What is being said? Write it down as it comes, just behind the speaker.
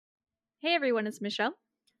Hey everyone, it's Michelle,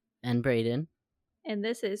 And Brayden. and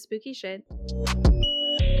this is Spooky Shit.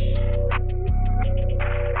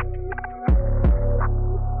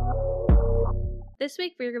 This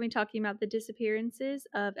week we're going to be talking about the disappearances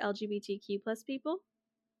of LGBTQ plus people.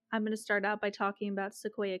 I'm going to start out by talking about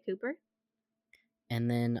Sequoia Cooper. And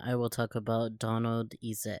then I will talk about Donald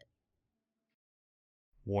Izet.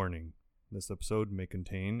 Warning: this episode may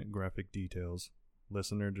contain graphic details.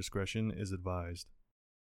 Listener discretion is advised.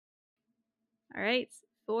 All right,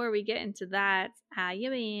 before we get into that, how you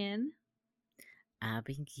been? I've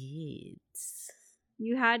been kids.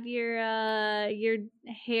 You had your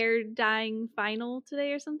hair dyeing final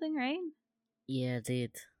today or something, right? Yeah, I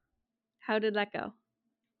did. How did that go?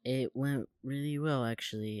 It went really well,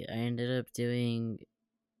 actually. I ended up doing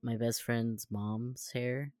my best friend's mom's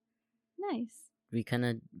hair. Nice. We kind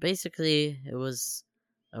of, basically, it was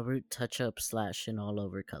a root touch-up / an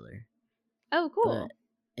all-over color. Oh, cool. But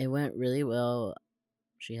it went really well.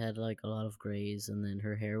 She had, like, a lot of grays, and then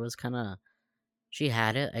her hair was kind of, she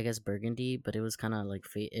had it, I guess, burgundy, but it was kind of, like,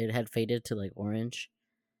 it had faded to, like, orange.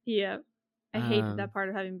 Yeah. I hated that part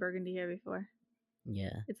of having burgundy hair before.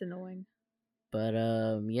 Yeah. It's annoying. But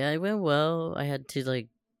yeah, it went well. I had to like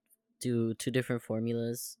do 2 different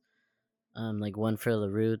formulas. Like one for the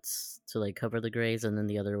roots to like cover the grays, and then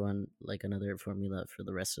the other one like another formula for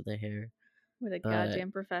the rest of the hair. What a But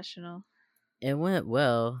goddamn professional. it went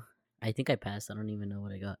well. I think I passed. I don't even know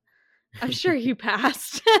what I got. I'm sure you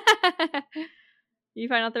passed. You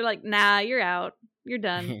find out they're like, nah, you're out. You're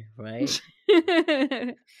done. Right?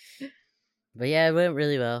 But yeah, it went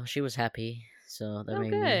really well. She was happy, so that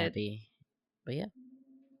made me good. happy. But yeah,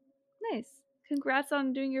 Nice. Congrats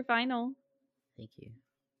on doing your final. thank you.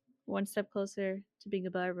 One step closer to being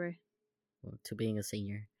a barber. Well, to being a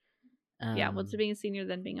senior. Yeah, well, to being a senior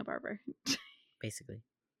than being a barber. Basically.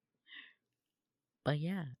 But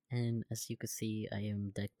yeah, and as you can see, I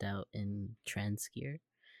am decked out in trans gear.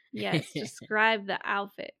 Yes, describe the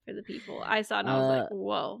outfit for the people. I saw it and I was like,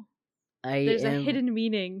 whoa. There's a hidden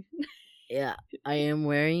meaning. Yeah, I am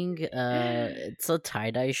wearing it's a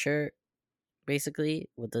tie-dye shirt, basically,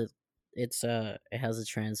 with it has the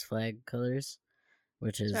trans flag colors,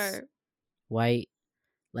 which is white,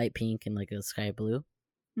 light pink, and like a sky blue.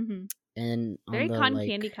 Mm-hmm. And on very the cotton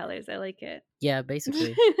candy colors. I like it. Yeah,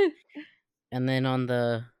 basically. And then on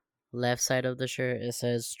the left side of the shirt, it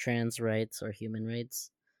says trans rights or human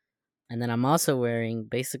rights. And then I'm also wearing,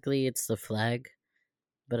 basically, it's the flag,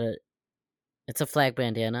 but it's a flag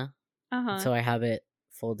bandana. So I have it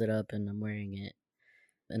folded up and I'm wearing it.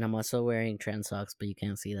 And I'm also wearing trans socks, but you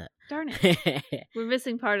can't see that. Darn it. We're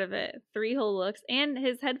missing part of it. 3 whole looks. And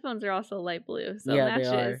his headphones are also light blue. So yeah, matches.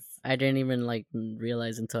 They are. I didn't even like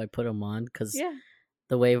realize until I put them on, because yeah.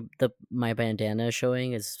 the way my bandana is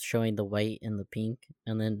showing the white and the pink,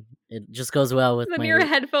 and then it just goes well with then your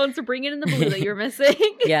headphones are bringing in the blue that you're missing.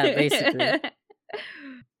 Yeah, basically.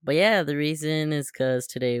 But yeah, the reason is because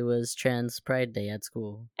today was Trans Pride Day at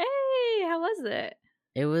school. Hey, how was it?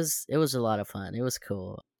 It was a lot of fun. It was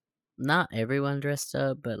cool. Not everyone dressed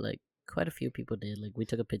up, but like quite a few people did. Like we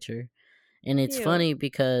took a picture, and it's funny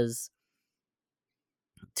because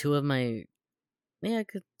 2 of my, I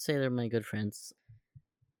could say they're my good friends.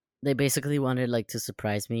 They basically wanted like to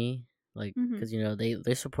surprise me, like because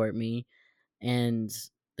they support me, and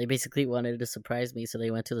they basically wanted to surprise me. So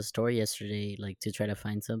they went to the store yesterday, like to try to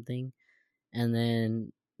find something, and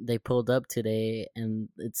then they pulled up today, and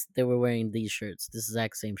they were wearing these shirts, this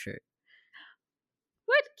exact same shirt.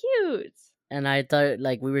 What cute! And I thought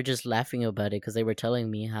like we were just laughing about it because they were telling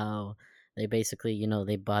me how they basically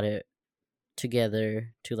they bought it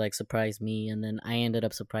together to like surprise me, and then I ended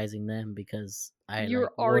up surprising them because you're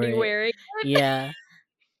like, already wearing it. Yeah.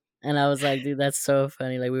 And I was like, dude, that's so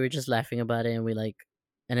funny. Like we were just laughing about it, and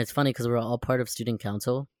and it's funny because we're all part of student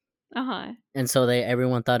council. And so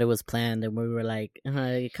everyone thought it was planned, and we were like,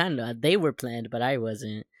 kind of, they were planned, but I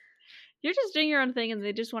wasn't. You're just doing your own thing, and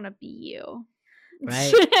they just want to be you,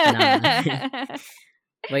 right?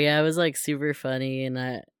 But yeah, it was like super funny, and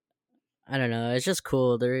I don't know, it's just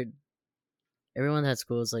cool. Everyone at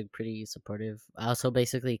school is like pretty supportive. I also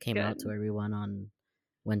basically came out to everyone on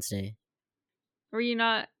Wednesday. Were you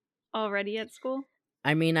not already at school?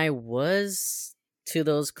 I mean, I was to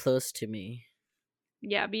those close to me.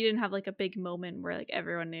 Yeah, but you didn't have like a big moment where like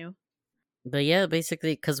everyone knew. But yeah,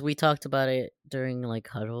 basically, because we talked about it during like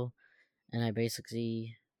huddle, and I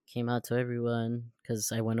basically came out to everyone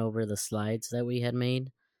because I went over the slides that we had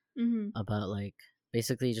made about like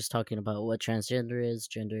basically just talking about what transgender is,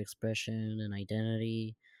 gender expression and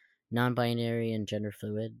identity, non-binary and gender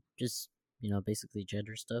fluid, just basically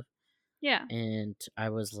gender stuff. Yeah. And I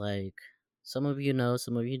was like, some of you know,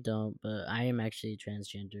 some of you don't, but I am actually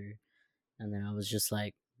transgender. And then I was just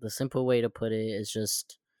like, the simple way to put it is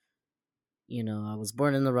just, I was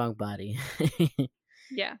born in the wrong body.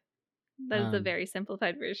 Yeah. That is a um, very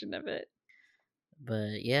simplified version of it.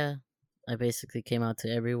 but yeah, I basically came out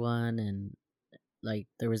to everyone, and like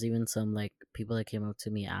there was even some like people that came up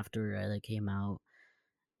to me after I like came out,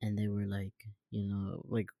 and they were like,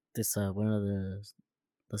 like this one of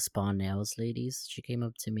the Spa Nails ladies. She came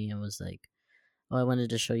up to me and was like, "Oh, I wanted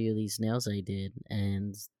to show you these nails I did,"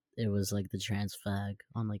 and it was like the trans flag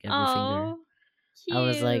on like every finger. Oh, I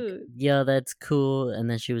was like, cute. "Yo, that's cool." And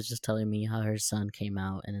then she was just telling me how her son came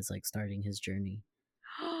out and is like starting his journey.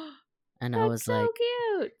 And I That's was so like,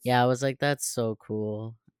 cute. yeah, I was like, that's so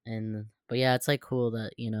cool. But yeah, it's like cool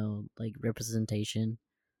that, like representation.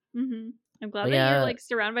 Mm-hmm. I'm glad But that you're yeah, like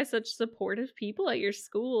surrounded by such supportive people at your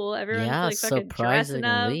school. Everyone's yeah, like fucking dressing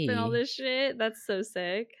up and all surprisingly, this shit. That's so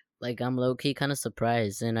sick. like I'm low key kind of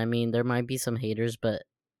surprised. And I mean, there might be some haters, but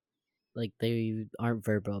like they aren't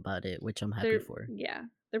verbal about it, which I'm happy for.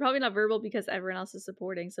 They're probably not verbal because everyone else is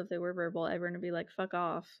supporting. So if they were verbal, everyone would be like, "Fuck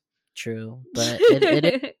off." True, but it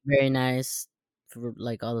is very nice for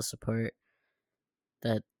like all the support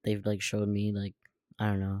that they've like showed me. Like I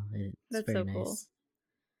don't know, it's That's very so cool. nice.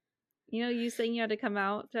 You saying you had to come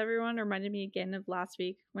out to everyone reminded me again of last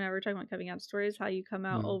week when we were talking about coming out stories, how you come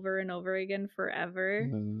out over and over again forever.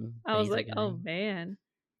 I was like, oh man,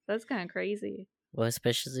 that's kind of crazy. Well,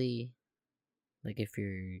 especially like if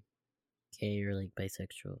you're gay or like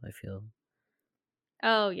bisexual, I feel.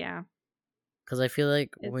 Oh yeah, because I feel like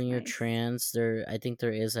it's when you're nice. trans, I think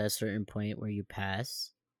there is a certain point where you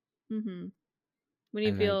pass. Mm-hmm. When you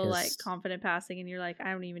And feel like confident passing, and you're like,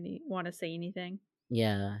 I don't even want to say anything.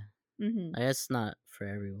 Yeah. Mm-hmm. I guess not for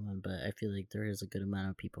everyone, but I feel like there is a good amount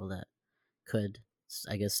of people that could,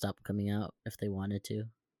 I guess, stop coming out if they wanted to.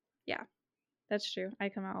 Yeah, that's true. I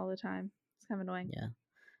come out all the time. It's kind of annoying. Yeah,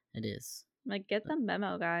 it is. I'm like, get the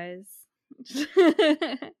memo, guys.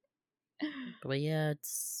 But yeah,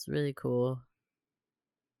 it's really cool.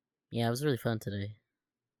 Yeah, it was really fun today.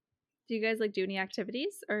 Do you guys like do any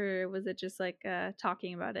activities, or was it just like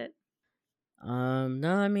talking about it?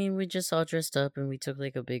 No, I mean we just all dressed up and we took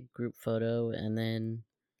like a big group photo, and then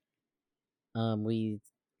we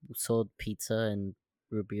sold pizza and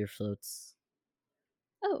root beer floats.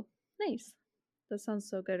 Oh, nice. That sounds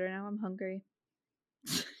so good right now. I'm hungry.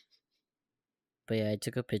 But yeah, I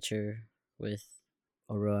took a picture with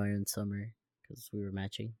Aurora and Summer because we were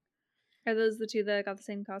matching. Are those the two that got the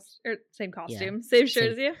same costume? Yeah, same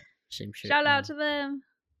shirt as you? Same shirt. Shout out to them.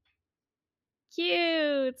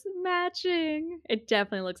 Cute, matching. It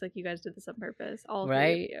definitely looks like you guys did this on purpose. All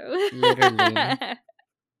right? three of you. Literally.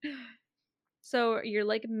 So you're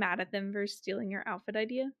like mad at them for stealing your outfit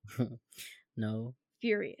idea? No.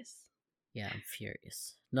 Furious. Yeah, I'm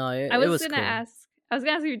furious. No, it I was was gonna cool. ask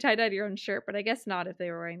if you tie-dyed your own shirt, but I guess not if they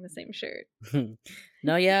were wearing the same shirt.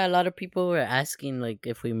 No, yeah, a lot of people were asking like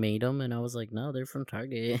if we made them, and I was like, no, they're from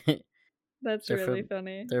Target. That's really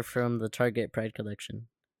funny. They're from the Target Pride collection.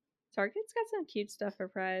 Target's got some cute stuff for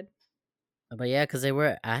Pride. But yeah, because they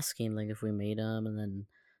were asking like if we made them, and then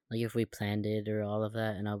like if we planned it or all of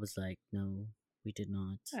that, and I was like, no, we did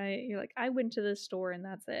not. You're like, I went to the store and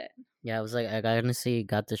that's it. Yeah, I was like, I honestly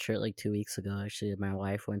got the shirt like 2 weeks ago. Actually, my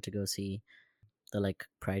wife went to go see the like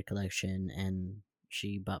Pride collection, and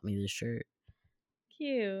she bought me this shirt.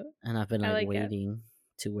 Cute. And I've been like waiting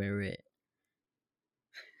to wear it.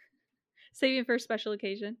 Saving for a special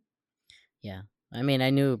occasion. Yeah. I mean, I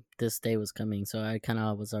knew this day was coming, so I kind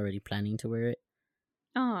of was already planning to wear it.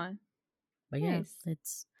 Aw. But nice. Yeah,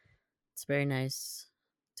 it's very nice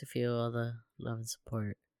to feel all the love and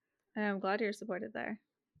support. I'm glad you're supported there.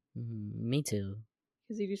 Mm-hmm. Me too.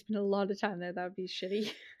 Because if you spend a lot of time there, that would be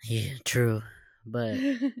shitty. Yeah, true. But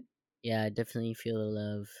yeah, I definitely feel the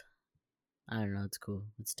love. I don't know, it's cool.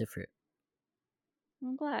 It's different.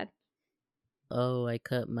 I'm glad. Oh, I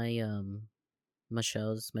cut my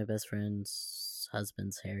Michelle's, my best friend's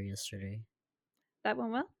husband's hair yesterday. That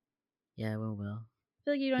went well? Yeah, it went well. I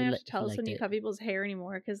feel like you don't have to tell us when you cut people's hair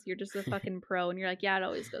anymore because you're just a fucking pro and you're like, yeah, it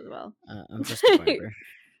always goes well. I'm just a barber.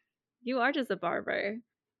 You are just a barber.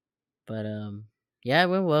 But yeah, it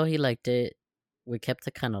went well. He liked it. We kept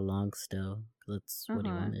it kind of long still. That's what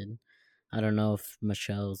he wanted. I don't know if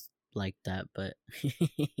Michelle's like that, but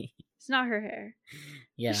it's not her hair.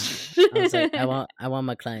 Yeah, I was like, I want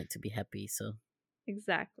my client to be happy. So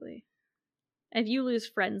exactly. If you lose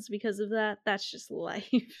friends because of that, that's just life.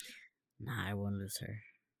 Nah, I won't lose her.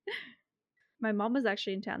 My mom was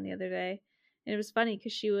actually in town the other day, and it was funny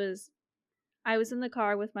because I was in the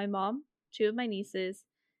car with my mom, two of my nieces,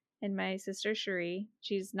 and my sister Cherie.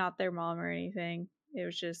 She's not their mom or anything. It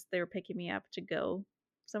was just they were picking me up to go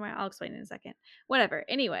somewhere. I'll explain in a second. Whatever.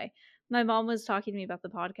 Anyway, my mom was talking to me about the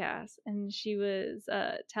podcast, and she was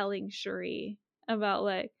telling Cherie about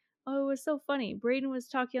like, oh, it was so funny. Braden was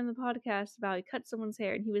talking on the podcast about he cut someone's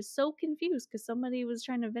hair, and he was so confused because somebody was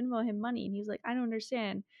trying to Venmo him money, and he was like, I don't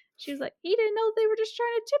understand. She was like, he didn't know they were just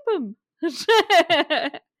trying to tip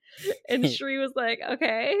him. And Cherie was like,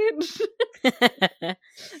 okay.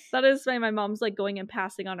 That is why my mom's like going and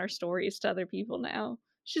passing on our stories to other people now.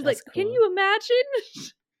 She's That's like, cool. can you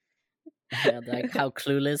imagine? Yeah, like how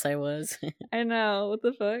clueless I was. I know, what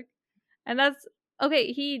the fuck? And that's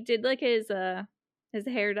okay. He did like his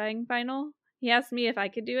hair dyeing final. He asked me if I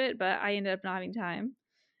could do it, but I ended up not having time.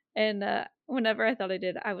 And whenever I thought I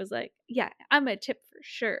did, I was like, yeah, I'm a tip for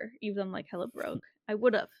sure. Even though I'm like hella broke. I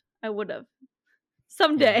would have.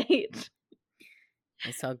 Someday. Yeah.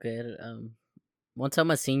 It's all good. Once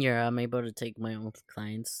I'm a senior, I'm able to take my own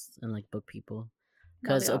clients and like book people.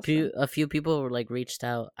 Because awesome. a few people were like reached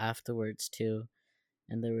out afterwards too,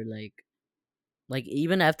 and they were like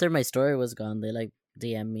even after my story was gone, they like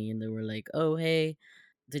DM me and they were like, "Oh hey,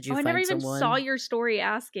 did you find someone?" I never even saw your story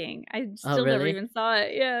asking. I still never even saw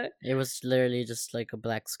it. Yeah, it was literally just like a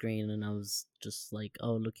black screen, and I was just like,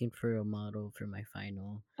 "Oh, looking for a model for my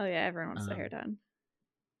final." Oh yeah, everyone wants their hair done.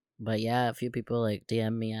 But yeah, a few people like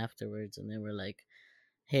DM me afterwards, and they were like,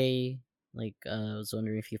 "Hey, like I was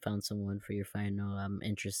wondering if you found someone for your final. I'm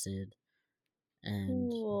interested." And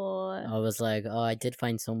cool. I was like, "Oh, I did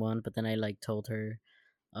find someone," but then I like told her,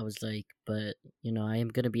 I was like, "But you know, I am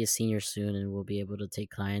gonna be a senior soon, and we'll be able to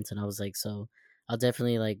take clients." And I was like, "So I'll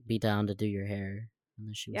definitely like be down to do your hair." And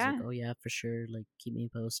then she was like, "Oh yeah, for sure. Like keep me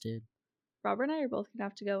posted." Robert and I are both gonna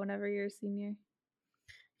have to go whenever you're a senior.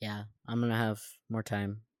 Yeah, I'm gonna have more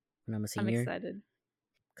time when I'm a senior. I'm excited.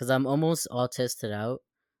 Because I'm almost all tested out.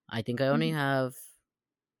 I think I only have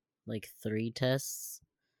like 3 tests.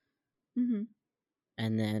 Mm-hmm.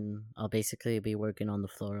 And then I'll basically be working on the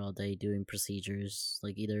floor all day doing procedures,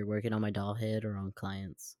 like either working on my doll head or on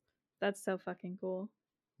clients. That's so fucking cool.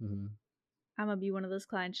 Mm-hmm. I'm gonna be one of those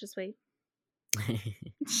clients. Just wait. I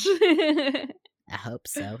hope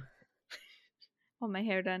so. I want my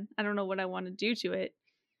hair done. I don't know what I want to do to it,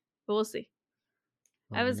 but we'll see.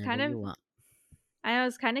 Well, I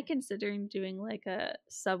was kind of considering doing like a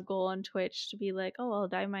sub goal on Twitch to be like, oh, I'll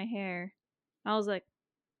dye my hair. I was like,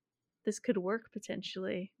 this could work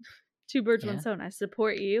potentially. 2 birds, 1 stone. I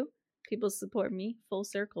support you. People support me. Full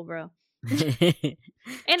circle, bro.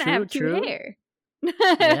 And I have 2 hair.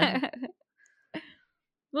 Yeah.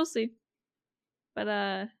 We'll see.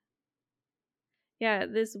 But yeah,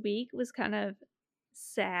 this week was kind of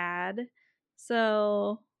sad.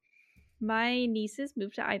 So my nieces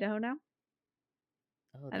moved to Idaho now.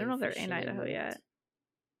 Oh, I don't know if they're in Idaho yet.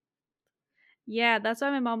 Yeah, that's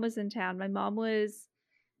why my mom was in town. My mom was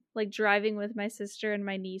like driving with my sister and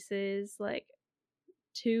my nieces like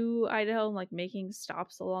to Idaho, like making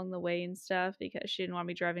stops along the way and stuff because she didn't want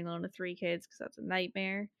me driving alone with 3 kids because that's a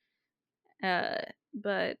nightmare.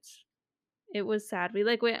 But it was sad.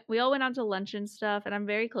 We all went out to lunch and stuff, and I'm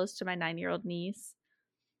very close to my 9-year-old niece,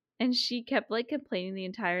 and she kept like complaining the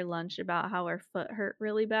entire lunch about how her foot hurt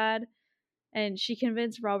really bad. And she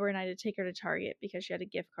convinced Robert and I to take her to Target because she had a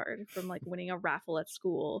gift card from like winning a raffle at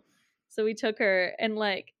school. So we took her, and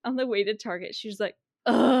like on the way to Target, she was like,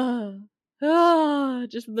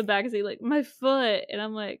 just in the back seat, like, my foot. And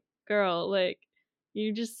I'm like, girl, like,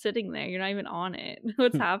 you're just sitting there. You're not even on it.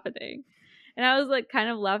 What's happening? And I was like kind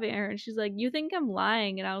of laughing at her, and she's like, you think I'm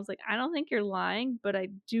lying? And I was like, I don't think you're lying, but I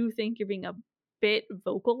do think you're being a bit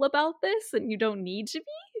vocal about this, and you don't need to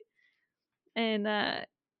be. And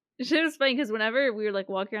it was funny because whenever we were like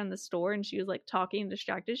walking around the store and she was like talking and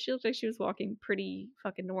distracted, she looked like she was walking pretty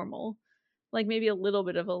fucking normal, like maybe a little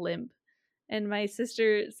bit of a limp. And my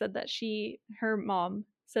sister said that her mom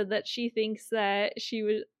said that she thinks that she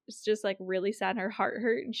was just like really sad and her heart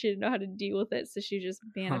hurt and she didn't know how to deal with it, so she was just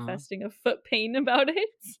manifesting a foot pain about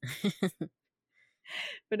it.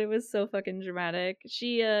 But it was so fucking dramatic.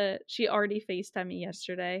 She already FaceTimed me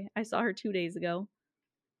yesterday. I saw her 2 days ago.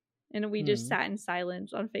 And we just sat in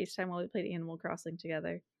silence on FaceTime while we played Animal Crossing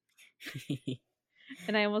together.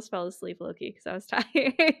 And I almost fell asleep low-key because I was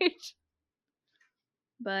tired.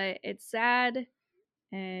 But it's sad.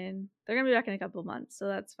 And they're going to be back in a couple months, so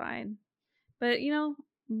that's fine. But, you know,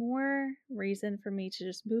 more reason for me to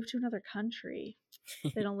just move to another country.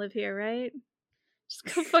 They don't live here, right?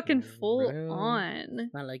 Just go fucking full on.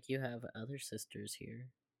 It's not like you have other sisters here.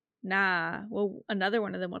 Nah. Well, another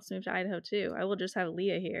one of them wants to move to Idaho, too. I will just have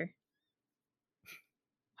Leah here.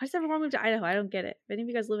 Why does everyone move to Idaho? I don't get it. If any of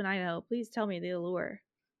you guys live in Idaho, please tell me the allure.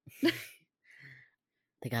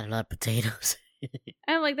 They got a lot of potatoes.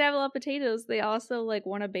 And like they have a lot of potatoes. They also like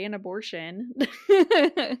want to ban abortion.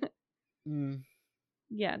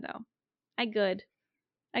 Yeah, no. I good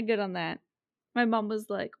on that. My mom was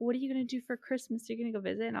like, "What are you gonna do for Christmas? Are you gonna go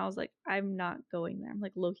visit?" And I was like, "I'm not going there. I'm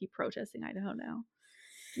like low-key protesting Idaho now."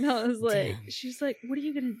 No, I was like, Damn. she's like, "What are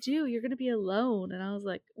you gonna do? You're gonna be alone." And I was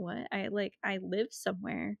like, "What? I live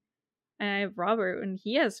somewhere, and I have Robert, and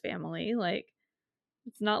he has family. Like,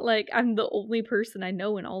 it's not like I'm the only person I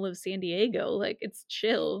know in all of San Diego. Like, it's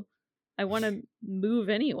chill. I want to move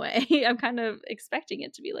anyway. I'm kind of expecting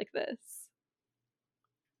it to be like this."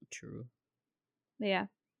 True. But yeah,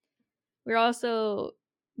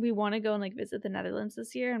 we want to go and like visit the Netherlands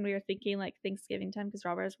this year, and we were thinking like Thanksgiving time because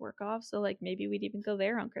Robert has work off, so like maybe we'd even go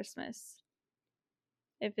there on Christmas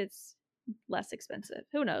if it's less expensive.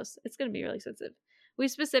 Who knows? It's gonna be really expensive. We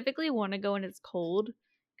specifically want to go when it's cold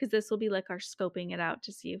because this will be like our scoping it out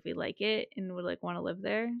to see if we like it and would like want to live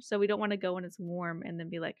there. So we don't want to go when it's warm and then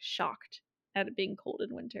be like shocked at it being cold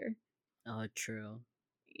in winter. Oh, true.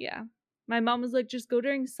 Yeah. My mom was like, just go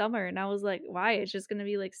during summer. And I was like, why? It's just going to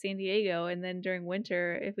be like San Diego. And then during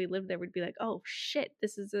winter, if we lived there, we'd be like, oh shit,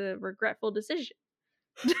 this is a regretful decision.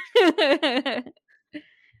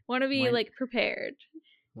 Want to be like prepared.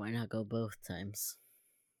 Why not go both times?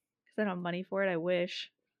 Because I don't have money for it. I wish.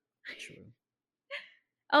 True.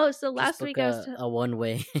 Oh, so last week I was a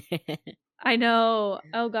one-way. I know.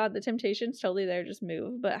 Oh god, the temptation's totally there. Just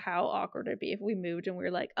move. But how awkward it'd be if we moved and we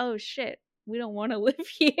were like, oh shit, we don't want to live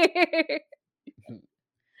here.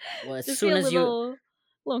 Well, as just soon as a little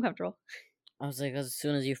uncomfortable. I was like, as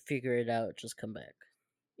soon as you figure it out, just come back.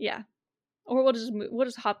 Yeah, or we'll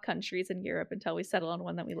just hop countries in Europe until we settle on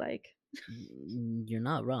one that we like. You're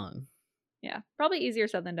not wrong. Yeah, probably easier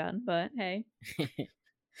said than done, but hey.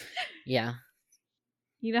 Yeah.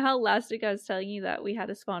 You know how last week I was telling you that we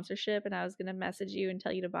had a sponsorship and I was gonna message you and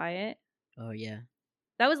tell you to buy it? Oh yeah.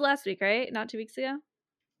 That was last week, right? Not 2 weeks ago?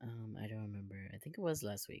 I don't remember. I think it was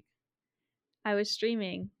last week. I was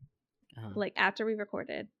streaming, like after we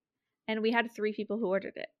recorded, and we had 3 people who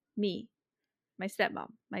ordered it. Me, my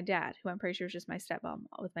stepmom, my dad, who I'm pretty sure is just my stepmom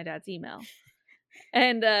with my dad's email.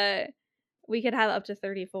 And we could have up to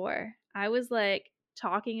 34. I was like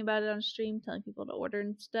talking about it on stream, telling people to order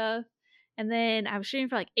and stuff. And then I was streaming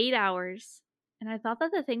for like 8 hours. And I thought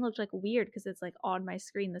that the thing looked like weird because it's like on my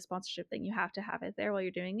screen, the sponsorship thing. You have to have it there while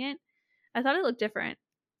you're doing it. I thought it looked different.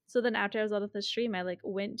 So then after I was out of the stream, I like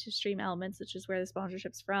went to Stream Elements, which is where the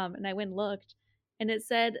sponsorship's from. And I went and looked. And it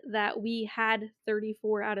said that we had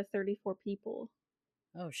 34 out of 34 people.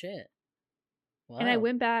 Oh, shit. Wow. And I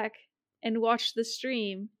went back and watched the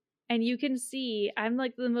stream. And you can see I'm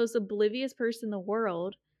like the most oblivious person in the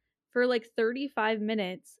world for like 35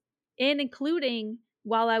 minutes. And including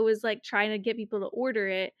while I was like trying to get people to order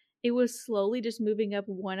it, it was slowly just moving up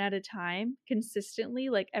one at a time consistently,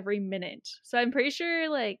 like every minute. So I'm pretty sure,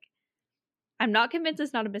 like, I'm not convinced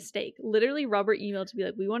it's not a mistake. Literally, Robert emailed to be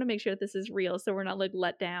like, we want to make sure that this is real so we're not like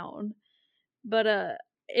let down. But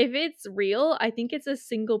if it's real, I think it's a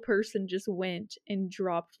single person just went and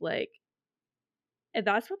dropped like, and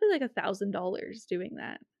that's probably like $1,000 doing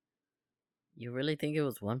that. You really think it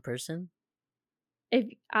was one person? If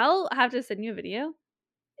I'll have to send you a video.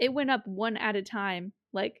 It went up one at a time,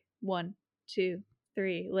 like 1, 2,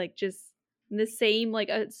 3, like just in the same like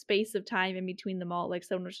a space of time in between them all. Like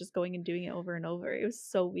someone was just going and doing it over and over. It was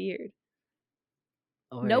so weird.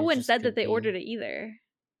 Or no one said that they ordered it either.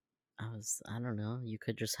 I don't know. You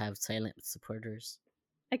could just have silent supporters.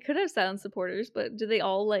 I could have silent supporters, but do they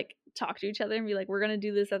all like talk to each other and be like, we're gonna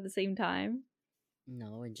do this at the same time?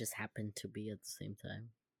 No, it just happened to be at the same time.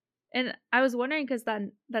 And I was wondering because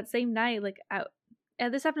that same night, like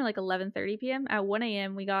this happened at like 11:30 p.m. At 1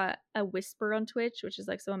 a.m. we got a whisper on Twitch, which is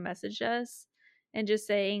like someone messaged us and just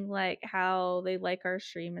saying like how they like our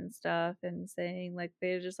stream and stuff, and saying like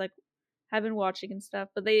they're just like have been watching and stuff,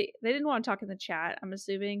 but they didn't want to talk in the chat, I'm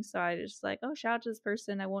assuming. So I just like, oh, shout out to this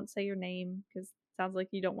person. I won't say your name because it sounds like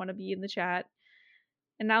you don't want to be in the chat.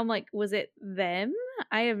 And now I'm like, was it them?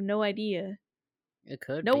 I have no idea. It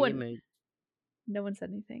could be. No one said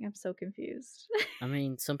anything. I'm so confused. I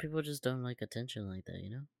mean, some people just don't like attention like that, you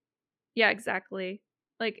know? Yeah, exactly.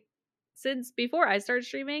 Like, since before I started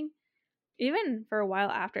streaming, even for a while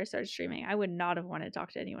after I started streaming, I would not have wanted to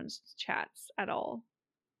talk to anyone's chats at all.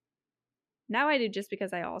 Now I do just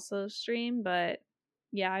because I also stream, but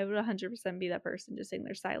yeah, I would 100% be that person just sitting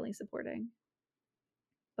there silently supporting.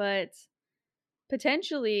 But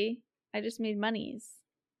potentially, I just made monies.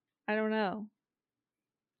 I don't know.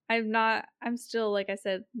 I'm still, like I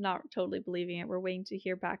said, not totally believing it. We're waiting to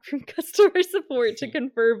hear back from customer support to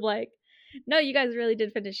confirm, like, No, you guys really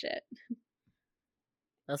did finish it.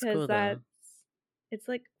 That's cool though. It's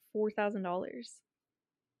like $4,000.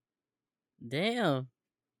 Damn.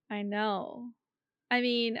 I know. I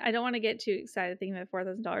mean, I don't want to get too excited thinking about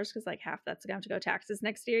 $4,000 because like half that's gonna have to go taxes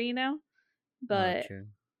next year, you know. But true.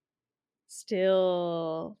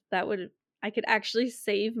 Still, I could actually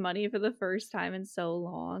save money for the first time in so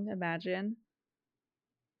long. Imagine.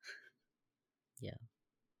 Yeah.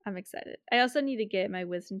 I'm excited. I also need to get my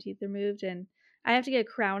wisdom teeth removed, and I have to get a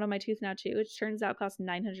crown on my tooth now too, which turns out costs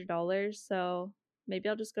 $900. So maybe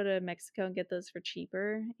I'll just go to Mexico and get those for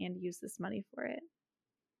cheaper and use this money for it.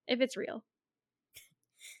 If it's real.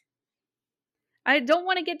 I don't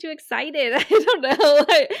want to get too excited. I don't know.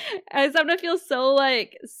 I'm gonna feel so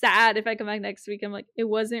like sad if I come back next week. I'm like, it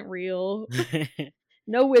wasn't real.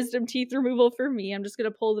 No wisdom teeth removal for me. I'm just gonna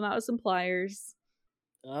pull them out with some pliers.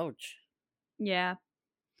 Ouch. Yeah.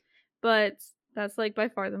 But that's like by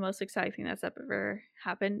far the most exciting thing that's ever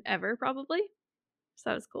happened ever, probably. So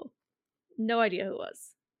that was cool. No idea who it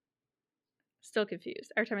was. Still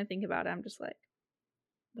confused. Every time I think about it, I'm just like,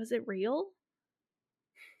 was it real?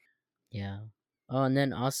 Yeah. Oh, and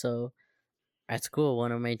then also at school,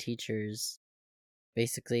 one of my teachers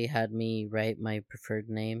basically had me write my preferred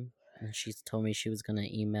name, and she told me she was gonna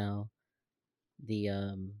email the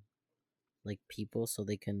like people so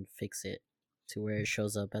they can fix it to where it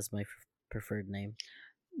shows up as my preferred name.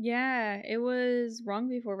 Yeah, it was wrong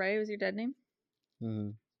before, right? It was your dead name.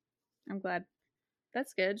 Mm-hmm. I'm glad.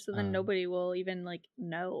 That's good. So then nobody will even like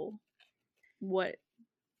know what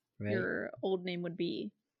your old name would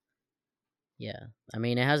be. Yeah. I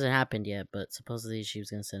mean, it hasn't happened yet, but supposedly she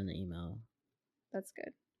was going to send an email. That's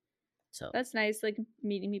good. So that's nice, like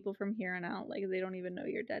meeting people from here on out. Like they don't even know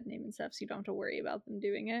your dead name and stuff, so you don't have to worry about them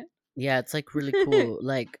doing it. Yeah, it's like really cool.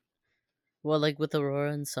 like with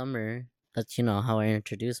Aurora and Summer, that's how I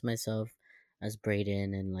introduced myself as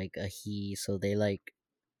Brayden and like a he, so they like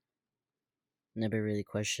never really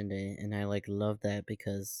questioned it, and I like love that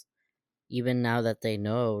because even now that they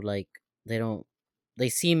know, like they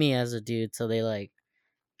see me as a dude, so they like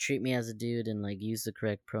treat me as a dude and like use the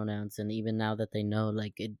correct pronouns, and even now that they know,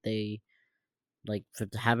 like they like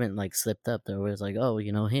haven't like slipped up, they're always like, oh,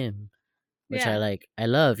 him, which I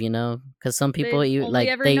love, because some people they've only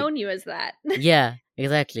ever known you as that. Yeah,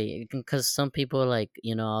 exactly, because some people like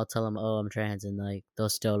I'll tell them, oh, I'm trans, and like they'll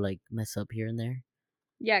still like mess up here and there.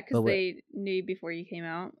 Yeah, because they knew you before you came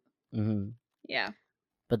out. Mm-hmm. Yeah.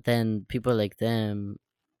 But then people like them,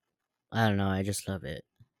 I don't know, I just love it.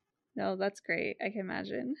 No, that's great. I can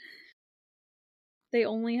imagine. They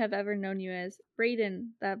only have ever known you as Brayden,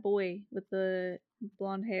 that boy with the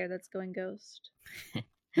blonde hair that's going ghost.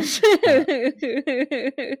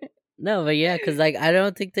 No, but yeah, because like I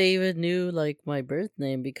don't think they even knew like my birth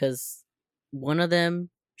name, because one of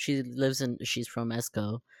them, she's from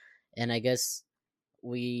Esco, and I guess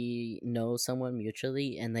we know someone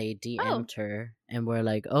mutually, and they DM'd her and were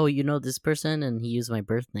like, oh, this person, and he used my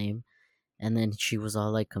birth name, and then she was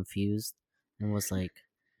all like confused and was like,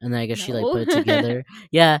 and then I guess she like put it together.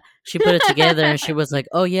 Yeah, she put it together and she was like,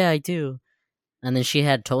 oh yeah, I do. And then she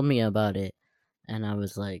had told me about it, and I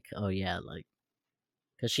was like, oh yeah, like,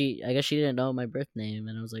 because I guess she didn't know my birth name,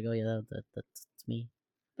 and I was like, oh yeah, that's me.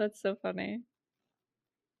 That's so funny.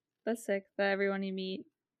 That's sick that everyone you meet,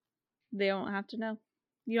 they don't have to know.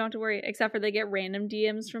 You don't have to worry, except for they get random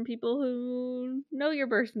DMs from people who know your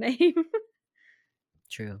birth name.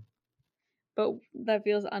 True. But that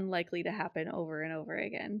feels unlikely to happen over and over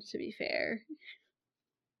again, to be fair.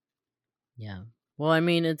 Yeah. Well, I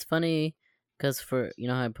mean, it's funny because for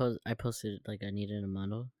I posted like I needed a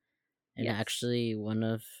model, and actually one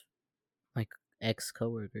of my ex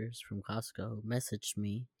coworkers from Costco messaged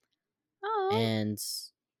me. Oh. And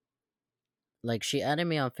like she added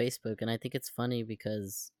me on Facebook, and I think it's funny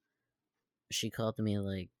because she called me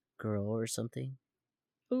like girl or something.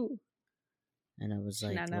 Ooh. And I was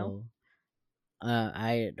like, well,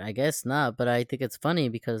 I guess not, but I think it's funny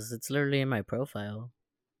because it's literally in my profile.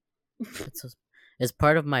 It's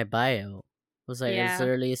part of my bio. It was like, it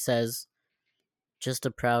literally says, just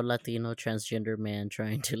a proud Latino transgender man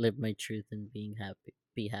trying to live my truth and be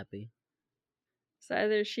happy. So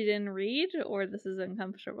either she didn't read or this is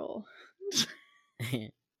uncomfortable.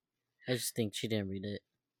 I just think she didn't read it.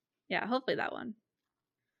 Yeah, hopefully that one.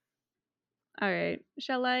 All right.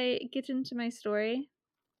 Shall I get into my story?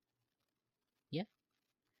 Yeah.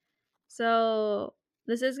 So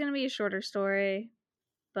this is going to be a shorter story,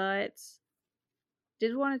 but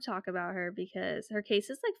did want to talk about her because her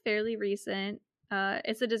case is like fairly recent.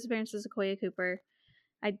 It's the disappearance of Sequoia Cooper.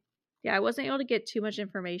 I Yeah, I wasn't able to get too much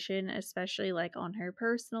information, especially like on her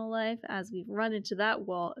personal life, as we've run into that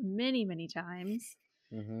wall many, many times.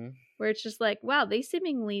 Where it's just like, wow, they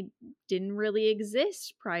seemingly didn't really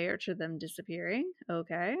exist prior to them disappearing.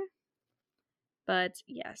 Okay. But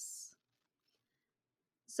yes.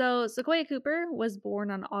 So Sequoia Cooper was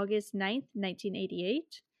born on August 9th,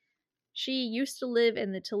 1988. She used to live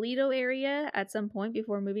in the Toledo area at some point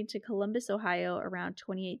before moving to Columbus, Ohio around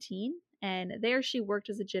 2018, and there she worked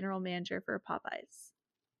as a general manager for Popeyes.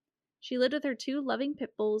 She lived with her 2 loving pit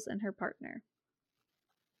bulls and her partner.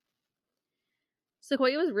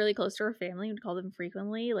 Sequoia was really close to her family and would call them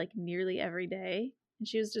frequently, like nearly every day, and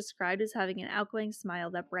she was described as having an outgoing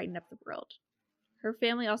smile that brightened up the world. Her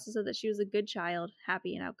family also said that she was a good child,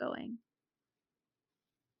 happy and outgoing.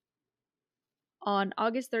 On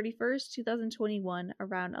August 31st, 2021,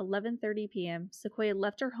 around 11:30 p.m., Sequoia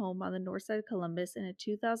left her home on the north side of Columbus in a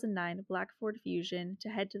 2009 Black Ford Fusion to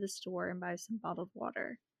head to the store and buy some bottled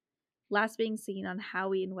water, last being seen on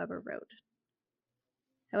Howie and Weber Road.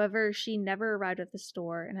 However, she never arrived at the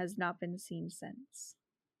store and has not been seen since.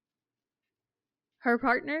 Her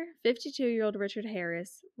partner, 52-year-old Richard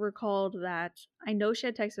Harris, recalled that, "I know she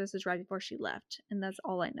had text message right before she left, and that's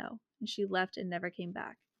all I know, and she left and never came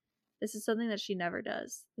back. This is something that she never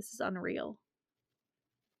does. This is unreal."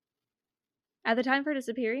 At the time of her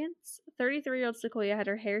disappearance, 33-year-old Sequoia had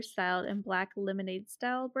her hair styled in black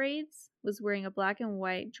lemonade-style braids, was wearing a black and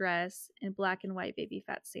white dress, and black and white baby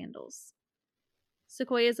fat sandals.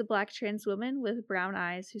 Sequoia is a black trans woman with brown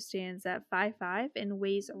eyes who stands at 5'5" and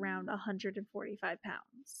weighs around 145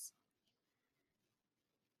 pounds.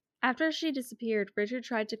 After she disappeared, Richard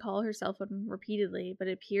tried to call her cell phone repeatedly, but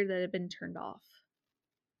it appeared that it had been turned off.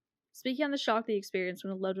 Speaking on the shock they experienced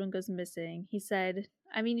when a loved one goes missing, he said,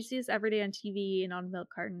 "I mean, you see this every day on TV and on milk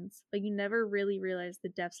cartons, but you never really realize the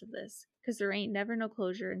depths of this, because there ain't never no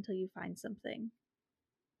closure until you find something."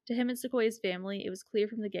 To him and Sequoia's family, it was clear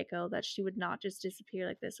from the get-go that she would not just disappear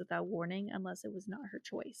like this without warning unless it was not her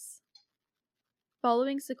choice.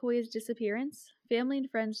 Following Sequoia's disappearance, family and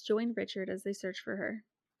friends joined Richard as they searched for her.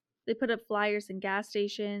 They put up flyers in gas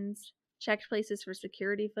stations, checked places for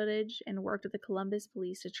security footage, and worked with the Columbus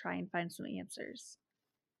police to try and find some answers.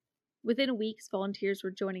 Within weeks, volunteers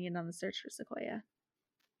were joining in on the search for Sequoia.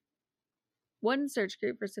 One search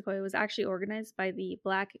group for Sequoia was actually organized by the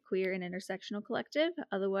Black, Queer, and Intersectional Collective,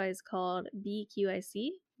 otherwise called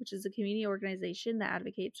BQIC, which is a community organization that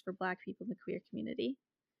advocates for Black people in the queer community.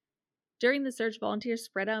 During the search, volunteers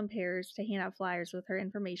spread out in pairs to hand out flyers with her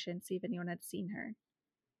information to see if anyone had seen her.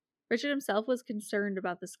 Richard himself was concerned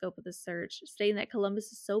about the scope of the search, stating that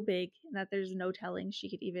Columbus is so big and that there's no telling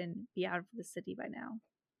she could even be out of the city by now.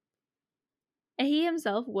 And he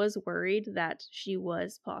himself was worried that she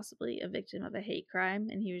was possibly a victim of a hate crime,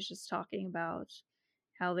 and he was just talking about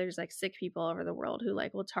how there's like sick people all over the world who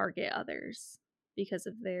like will target others because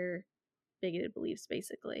of their bigoted beliefs,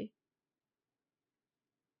 basically.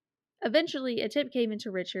 Eventually, a tip came into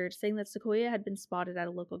Richard saying that Sequoia had been spotted at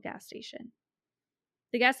a local gas station.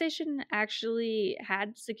 The gas station actually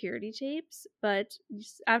had security tapes, but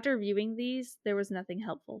after viewing these, there was nothing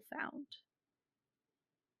helpful found.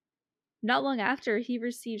 Not long after, he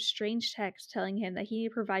received strange texts telling him that he needed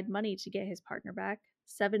to provide money to get his partner back,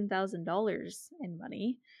 $7,000 in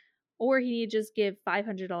money, or he needed to just give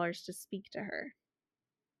 $500 to speak to her.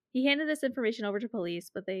 He handed this information over to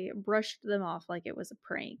police, but they brushed them off like it was a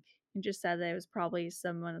prank, and just said that it was probably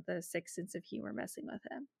someone with a sick sense of humor messing with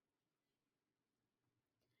him.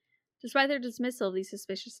 Despite their dismissal of these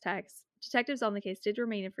suspicious texts, detectives on the case did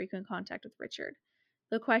remain in frequent contact with Richard.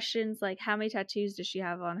 The questions like how many tattoos does she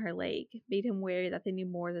have on her leg made him wary that they knew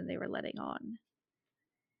more than they were letting on.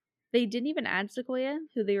 They didn't even add Sequoia,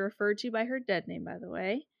 who they referred to by her dead name by the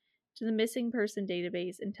way, to the missing person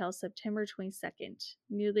database until September 22nd,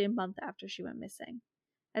 nearly a month after she went missing,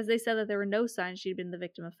 as they said that there were no signs she'd been the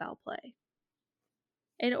victim of foul play.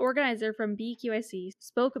 An organizer from BQIC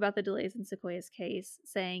spoke about the delays in Sequoia's case,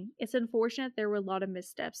 saying, "It's unfortunate there were a lot of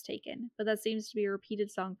missteps taken, but that seems to be a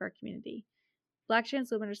repeated song for our community. Black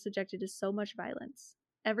trans women are subjected to so much violence.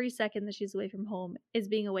 Every second that she's away from home is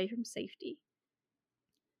being away from safety.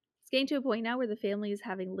 It's getting to a point now where the family is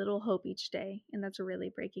having little hope each day, and that's really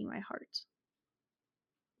breaking my heart."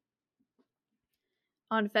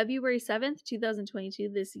 On February 7th, 2022,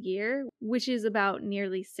 this year, which is about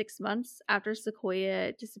nearly 6 months after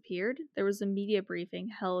Sequoia disappeared, there was a media briefing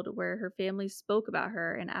held where her family spoke about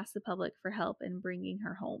her and asked the public for help in bringing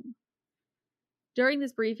her home. During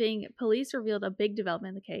this briefing, police revealed a big development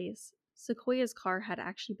in the case. Sequoia's car had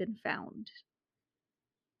actually been found.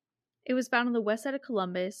 It was found on the west side of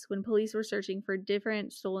Columbus when police were searching for a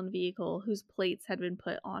different stolen vehicle whose plates had been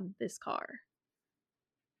put on this car.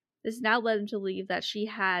 This now led them to believe that she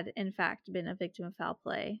had, in fact, been a victim of foul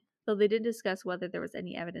play, though they didn't discuss whether there was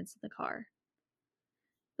any evidence in the car.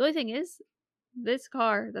 The only thing is, this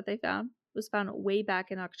car that they found was found way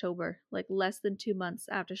back in October, like less than 2 months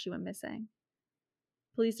after she went missing.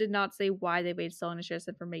 Police did not say why they waited so long to share this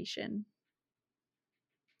information.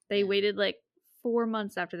 They waited like 4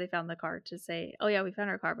 months after they found the car to say, oh yeah, we found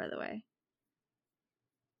her car, by the way.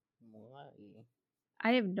 Why?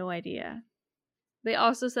 I have no idea. They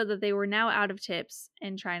also said that they were now out of tips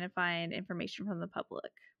and trying to find information from the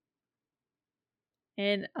public.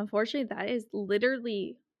 And unfortunately, that is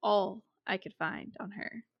literally all I could find on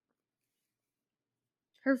her.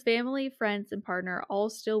 Her family, friends, and partner are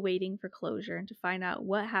all still waiting for closure and to find out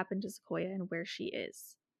what happened to Sequoia and where she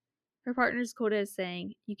is. Her partner's quoted as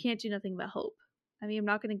saying, "You can't do nothing but hope. I mean, I'm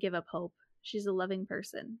not going to give up hope. She's a loving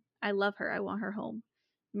person. I love her. I want her home.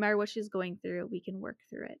 No matter what she's going through, we can work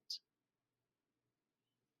through it."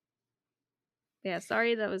 Yeah,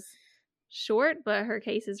 sorry that was short, but her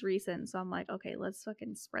case is recent, so I'm like, okay, let's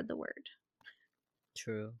fucking spread the word.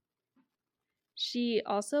 True. She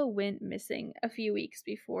also went missing a few weeks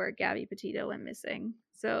before Gabby Petito went missing.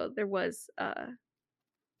 So there was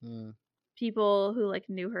people who like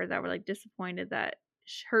knew her that were like disappointed that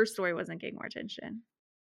her story wasn't getting more attention.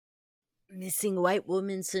 Missing white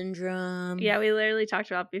woman syndrome. Yeah, we literally talked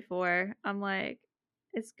about it before. I'm like,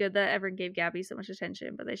 it's good that everyone gave Gabby so much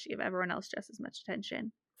attention, but they should give everyone else just as much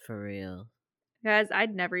attention. For real. Guys,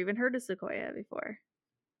 I'd never even heard of Sequoia before.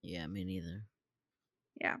 Yeah, me neither.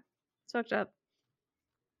 Yeah. It's fucked up.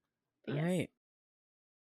 Yes. Alright.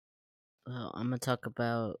 Well, I'm going to talk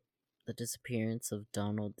about the disappearance of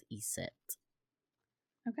Donald Essett.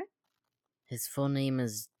 Okay. His full name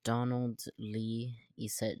is Donald Lee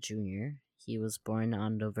Essett Jr. He was born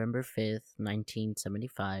on November 5th,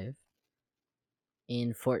 1975.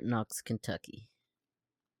 In Fort Knox, Kentucky.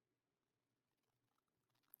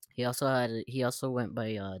 He also went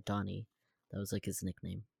by Donnie. That was like his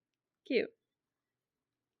nickname. Cute.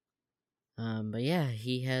 But yeah,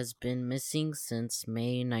 he has been missing since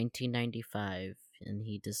May 1995, and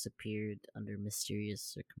he disappeared under mysterious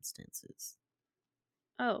circumstances.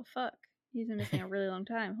 Oh fuck! He's been missing a really long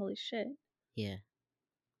time. Holy shit. Yeah.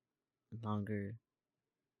 Longer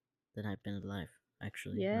than I've been alive,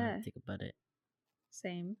 actually. Yeah. Now I think about it.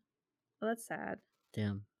 Same. Well, that's sad.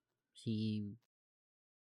 Damn. He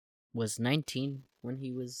was 19 when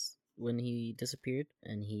he disappeared,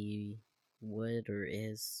 and he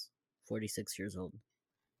is 46 years old.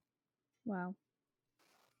 Wow.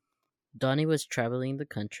 Donnie was traveling the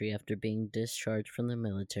country after being discharged from the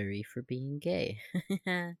military for being gay.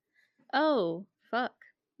 Oh, fuck.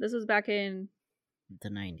 This was back in the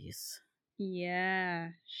 90s.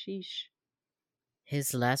 Yeah, sheesh.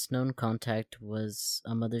 His last known contact was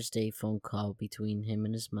a Mother's Day phone call between him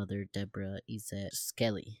and his mother, Deborah Essett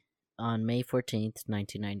Skelly, on May 14th,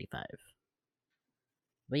 1995.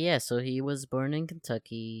 But yeah, so he was born in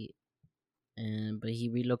Kentucky, but he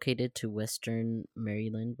relocated to Western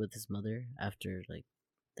Maryland with his mother after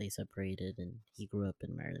they separated, and he grew up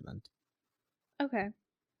in Maryland. Okay.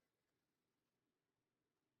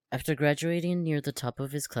 After graduating near the top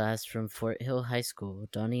of his class from Fort Hill High School,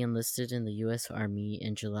 Donnie enlisted in the U.S. Army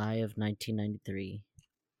in July of 1993.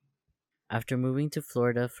 After moving to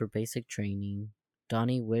Florida for basic training,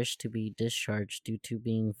 Donnie wished to be discharged due to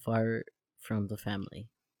being far from the family.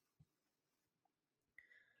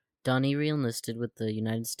 Donnie re-enlisted with the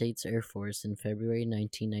United States Air Force in February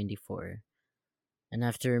 1994, and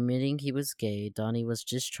after admitting he was gay, Donnie was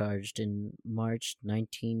discharged in March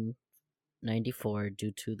 1994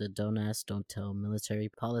 due to the Don't Ask, Don't Tell military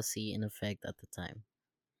policy in effect at the time.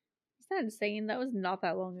 Is that insane? That was not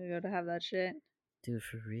that long ago to have that shit. Dude,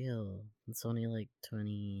 for real. It's only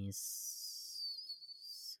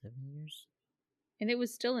 27 years? And it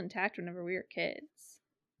was still intact whenever we were kids.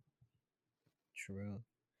 True.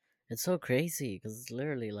 It's so crazy, because it's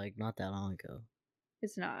literally, not that long ago.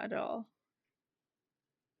 It's not at all.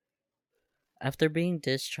 After being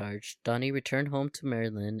discharged, Donnie returned home to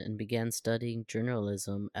Maryland and began studying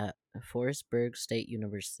journalism at Forestburg State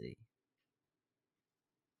University.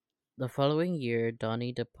 The following year,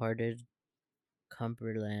 Donnie departed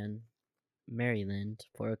Cumberland, Maryland,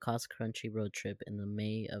 for a cross-country road trip in the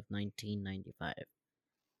May of 1995.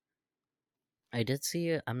 I did see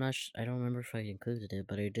it. I don't remember if I included it,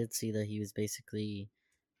 but I did see that he was basically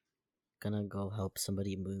gonna go help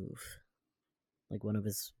somebody move. Like one of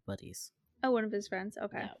his buddies. Oh, one of his friends?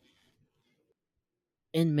 Okay. Yeah.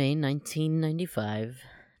 In May 1995,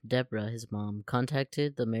 Deborah, his mom,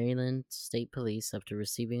 contacted the Maryland State Police after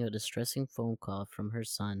receiving a distressing phone call from her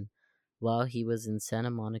son while he was in Santa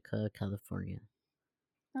Monica, California.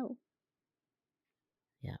 Oh.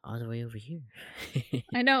 Yeah, all the way over here.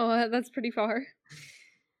 I know, that's pretty far.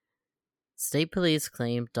 State police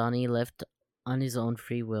claimed Donnie left on his own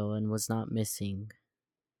free will and was not missing.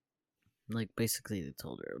 Like, basically, they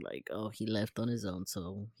told her, like, oh, he left on his own,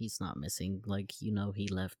 so he's not missing. Like, he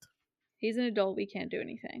left. He's an adult, we can't do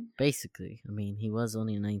anything. Basically. I mean, he was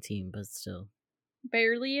only 19, but still.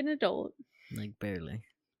 Barely an adult. Like, barely.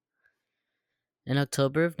 In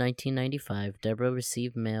October of 1995, Deborah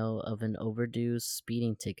received mail of an overdue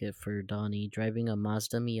speeding ticket for Donnie driving a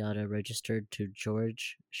Mazda Miata registered to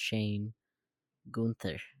George Shane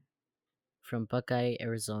Gunther from Buckeye,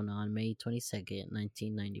 Arizona on May 22nd,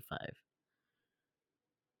 1995.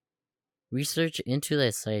 Research into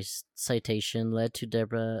that citation led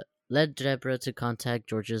Deborah to contact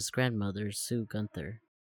George's grandmother, Sue Gunther,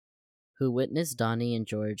 who witnessed Donnie and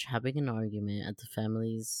George having an argument at the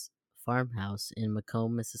family's farmhouse in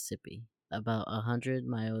Macomb, Mississippi, about 100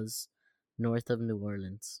 miles north of New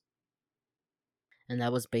Orleans. And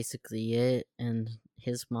that was basically it. And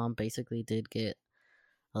his mom basically did get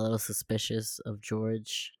a little suspicious of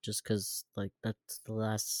George just because, like, that's the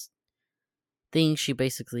last thing she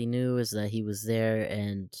basically knew is that he was there,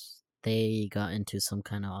 and they got into some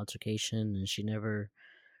kind of altercation, and she never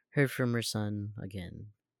heard from her son again.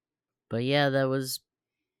 But yeah, that was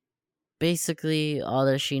basically all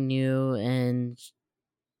that she knew and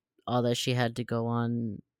all that she had to go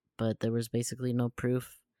on, but there was basically no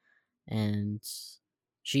proof, and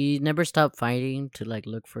she never stopped fighting to, like,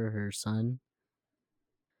 look for her son.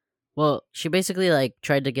 Well, she basically, like,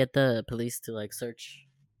 tried to get the police to, like, search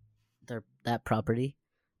that property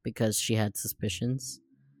because she had suspicions.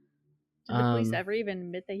 Did the police ever even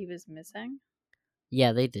admit that he was missing?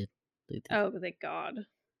 Yeah, they did. Oh, thank God.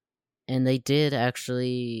 And they did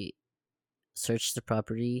actually search the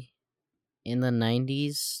property in the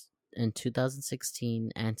 90s, in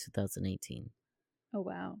 2016 and 2018. Oh,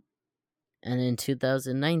 wow. And in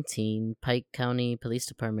 2019, Pike County Police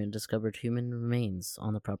Department discovered human remains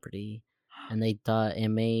on the property, and they thought it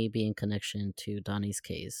may be in connection to Donnie's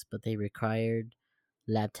case, but they required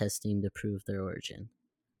lab testing to prove their origin.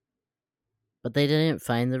 But they didn't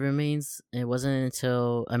find the remains. It wasn't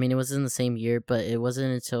until, it was in the same year, but it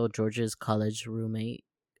wasn't until George's college roommate,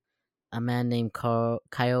 a man named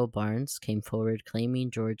Kyle Barnes, came forward claiming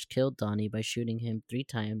George killed Donnie by shooting him 3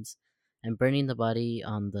 times and burning the body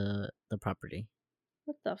on the property.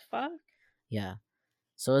 What the fuck? Yeah.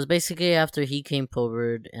 So it was basically after he came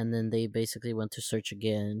forward, and then they basically went to search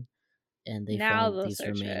again, and they found these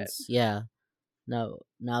remains. It. Yeah.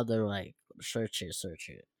 Now they're like, search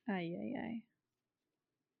it. Ay.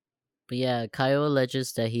 But yeah, Kyle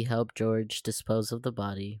alleges that he helped George dispose of the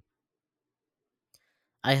body.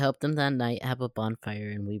 I helped him that night have a bonfire,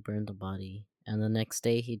 and we burned the body. And the next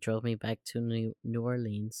day, he drove me back to New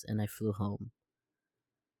Orleans, and I flew home.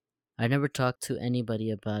 I never talked to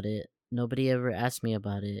anybody about it. Nobody ever asked me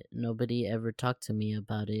about it. Nobody ever talked to me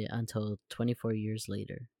about it until 24 years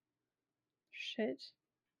later. Shit.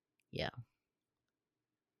 Yeah.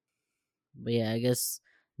 But yeah, I guess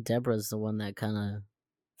Deborah's the one that kind of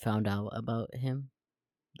found out about him,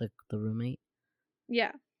 the roommate.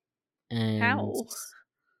 Yeah. And how?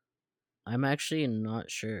 I'm actually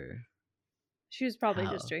not sure. She was probably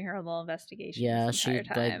just doing her own little investigation. Yeah, she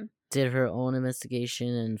did her own investigation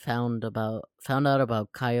and found out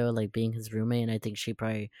about Kyle, like, being his roommate, and I think she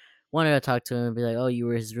probably wanted to talk to him and be like, "Oh, you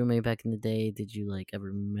were his roommate back in the day. Did you, like,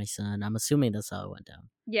 ever meet my son?" I'm assuming that's how it went down.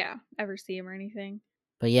 Yeah, ever see him or anything.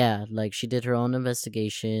 But yeah, like, she did her own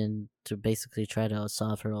investigation to basically try to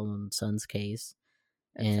solve her own son's case.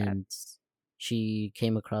 That's and sad. She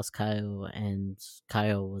came across Kyle, and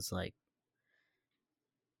Kyle was like,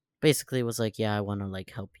 yeah, I want to,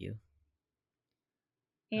 like, help you.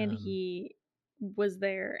 And he was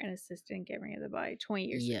there and assisted in getting rid of the body 20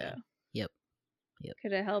 years ago. Yep.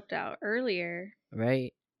 Could have helped out earlier.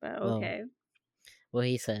 Right. But okay. Well,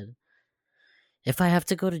 he said, if I have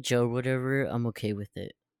to go to jail or whatever, I'm okay with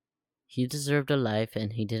it. He deserved a life,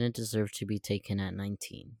 and he didn't deserve to be taken at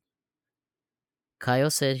 19.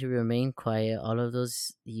 Kyle said he remained quiet all of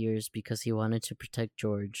those years because he wanted to protect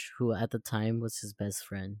George, who at the time was his best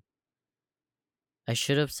friend. I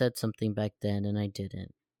should have said something back then, and I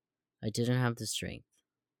didn't. I didn't have the strength.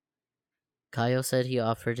 Kyle said he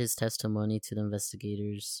offered his testimony to the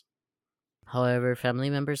investigators. However, family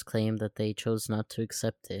members claimed that they chose not to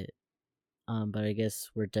accept it, but I guess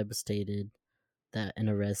were devastated that an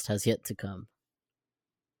arrest has yet to come.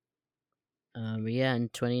 In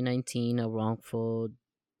 2019, a wrongful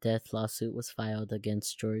death lawsuit was filed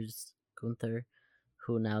against George Gunther,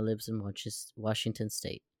 who now lives in Washington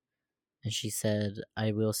State. And she said,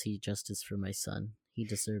 "I will see justice for my son. He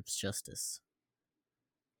deserves justice."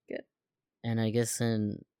 Good. And I guess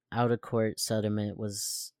an out-of-court settlement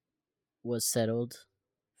was settled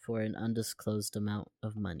for an undisclosed amount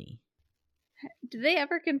of money. Did they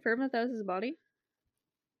ever confirm that was his body?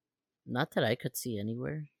 Not that I could see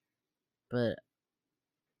anywhere, but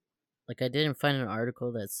like I didn't find an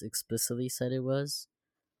article that's explicitly said it was.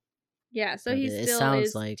 Yeah, so he still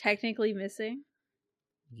is like, technically missing.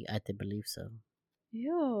 I believe so.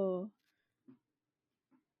 Ew.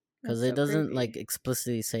 Because it doesn't like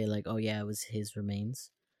explicitly say like, oh yeah, it was his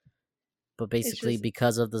remains. But basically,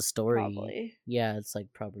 because of the story, probably. Yeah, it's like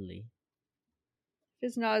probably. If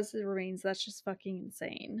it's not his remains, that's just fucking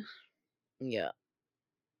insane. Yeah.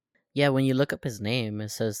 Yeah, when you look up his name, it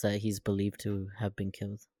says that he's believed to have been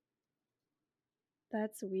killed.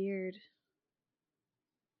 That's weird.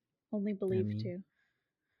 Only believed to.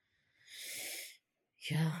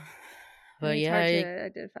 Yeah. But it's hard to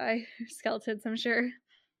identify skeletons, I'm sure.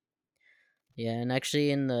 Yeah, and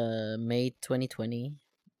actually in May 2020,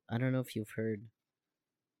 I don't know if you've heard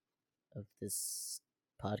of this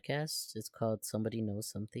podcast. It's called Somebody Knows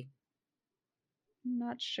Something. I'm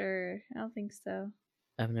not sure. I don't think so.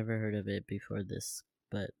 I've never heard of it before this,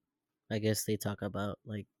 but I guess they talk about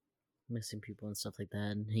like missing people and stuff like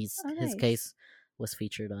that, and his case was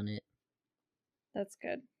featured on it. That's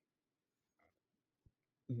good.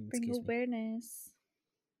 Bring awareness.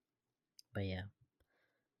 But yeah,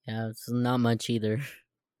 it's not much either.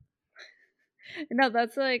 No,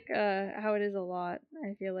 that's like how it is a lot.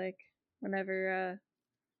 I feel like whenever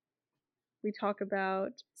we talk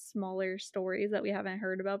about smaller stories that we haven't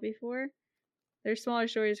heard about before, they're smaller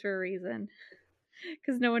stories for a reason,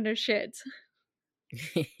 because no one knows shit.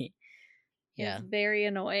 Yeah, it's very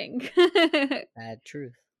annoying. Bad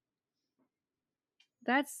truth.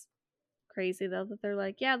 That's crazy though that they're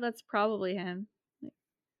like, yeah, that's probably him. Like,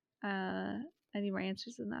 I need more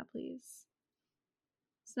answers than that, please.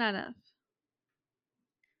 It's not enough.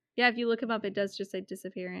 Yeah, if you look him up, it does just say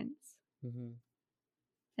disappearance. Mm-hmm.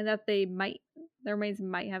 And that their remains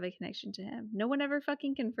might have a connection to him. No one ever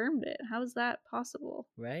fucking confirmed it. How is that possible?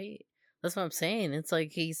 Right? That's what I'm saying. It's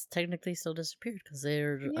like he's technically still disappeared because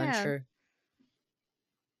they're unsure.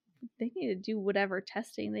 They need to do whatever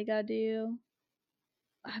testing they gotta do.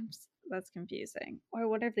 That's confusing. Or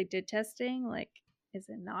what if they did testing? Like, is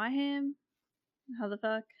it not him? How the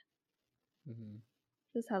fuck? Mm-hmm.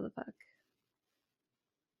 Just how the fuck?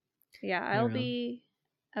 Yeah, I'll be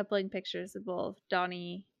uploading pictures of both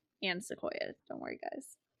Donnie and Sequoia. Don't worry,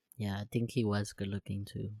 guys. Yeah, I think he was good looking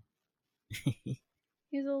too.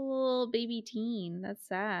 He's a little baby teen. That's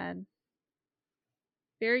sad.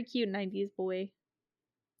 Very cute 90s boy.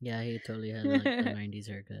 Yeah, he totally had like the 90s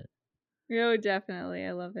haircut. Oh, definitely.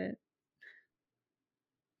 I love it.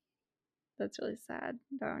 That's really sad.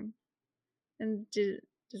 Darn. And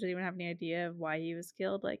does anyone have any idea of why he was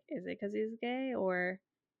killed? Like, is it because he's gay or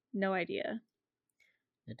no idea?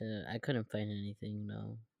 I couldn't find anything,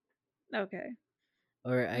 no. Okay.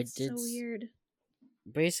 Or That's so weird.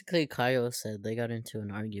 Basically, Kyle said they got into an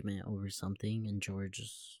argument over something and George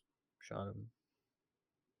just shot him.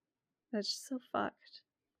 That's just so fucked.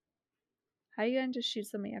 How are you going to shoot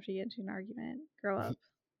somebody after you get into an argument? Grow up.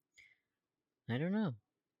 I don't know.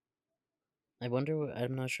 I wonder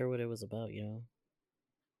I'm not sure what it was about, you know?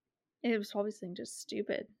 It was probably something just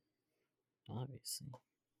stupid. Obviously.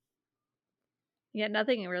 Yeah,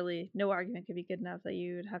 no argument could be good enough that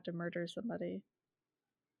you would have to murder somebody.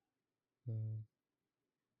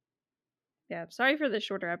 Yeah, sorry for the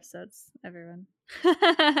shorter episodes, everyone.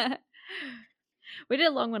 We did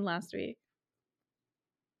a long one last week.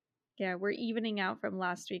 Yeah, we're evening out from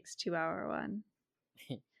last week's 2-hour one.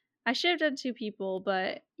 I should have done 2 people,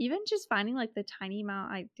 but even just finding like the tiny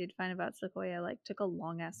amount I did find about Sequoia like took a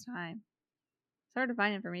long ass time. It's hard to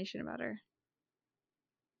find information about her,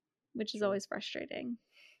 which is always frustrating.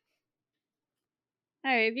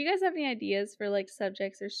 Alright, if you guys have any ideas for like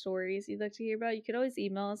subjects or stories you'd like to hear about, you could always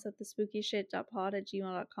email us at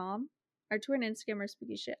thespookyshit.pod@gmail.com. Our Twitter and Instagram are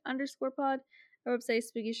spookyshit_pod. Our website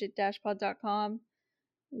is spookyshit-pod.com.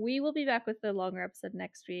 We will be back with the longer episode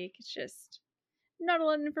next week. It's just not a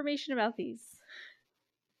lot of information about these.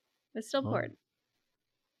 But still important.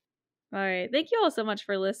 Alright, thank you all so much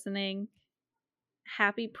for listening.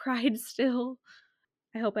 Happy Pride still.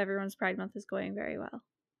 I hope everyone's Pride Month is going very well.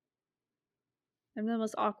 I'm the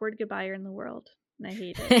most awkward goodbyer in the world, and I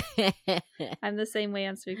hate it. I'm the same way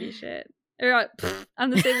on Spooky Shit.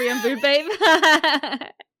 I'm the same way on Boot Babe.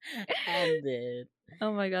 I'm dead.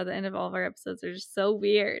 Oh my god, the end of all of our episodes are just so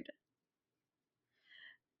weird.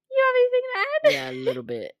 You have anything to add? Yeah, a little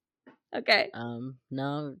bit. Okay.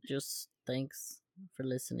 No, just thanks for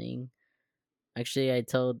listening. Actually, I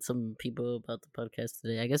told some people about the podcast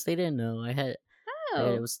today. I guess they didn't know. I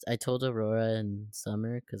told Aurora and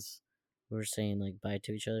Summer because we were saying like bye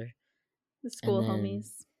to each other. The school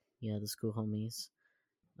homies. Yeah, the school homies.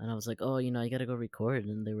 And I was like, oh, I gotta go record.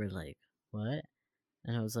 And they were like, what?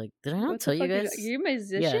 And I was like, did I not tell you guys? Are you a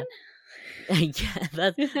musician? Yeah,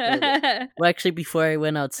 that's well. Actually, before I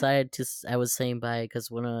went outside, I was saying bye because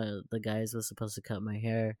one of the guys was supposed to cut my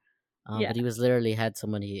hair, but he was literally had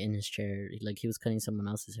somebody in his chair, like he was cutting someone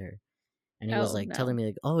else's hair, and he was like telling me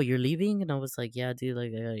like, "Oh, you're leaving?" And I was like, "Yeah, dude, I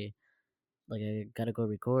gotta go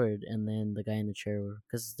record." And then the guy in the chair,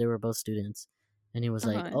 because they were both students, and he was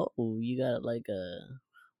like, "Oh, you got like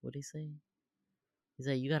what did he say? He's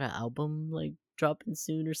like, you got an album like dropping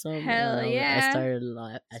soon or something?" Hell yeah! I started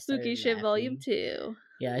Spooky Shit Volume 2.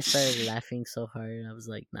 Yeah, I started laughing so hard. I was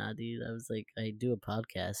like, nah, dude. I was like, I do a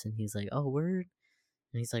podcast. And he's like, oh, word?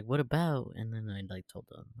 And he's like, what about? And then I like told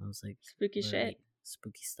him. I was like, spooky shit.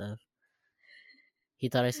 Spooky stuff. He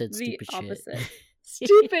thought I said stupid opposite. Shit.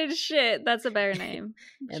 Stupid shit. That's a better name.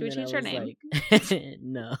 Should we change our name? Like,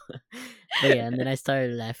 no. But yeah, and then I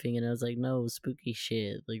started laughing and I was like, no, spooky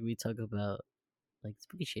shit. Like we talk about like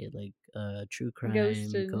spooky shit, like true crime,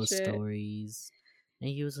 ghost stories. And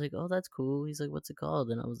he was like, oh, that's cool. He's like, what's it called?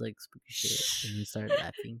 And I was like, spooky shit. And he started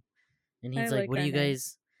laughing. And he's like, what are you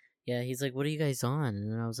guys... Yeah, he's like, what are you guys on?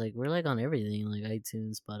 And then I was like, we're like on everything, like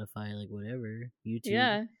iTunes, Spotify, like whatever, YouTube.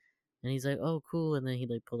 Yeah. And he's like, oh, cool. And then he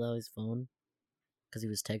like pulled out his phone because he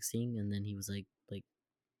was texting. And then he was like,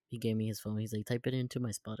 he gave me his phone. He's like, type it into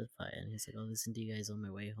my Spotify. And he's like, I'll listen to you guys on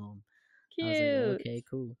my way home. Cute. I was like, okay,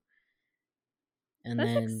 cool. And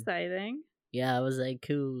that's exciting. Yeah, I was like,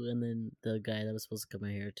 cool. And then the guy that was supposed to cut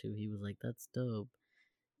my hair too, he was like, that's dope.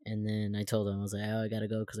 And then I told him, I was like, oh, I gotta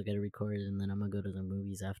go because I gotta record, and then I'm gonna go to the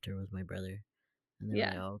movies after with my brother. And they were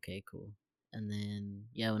like, oh, okay, cool. And then,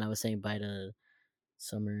 yeah, when I was saying bye to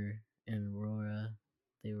Summer and Aurora,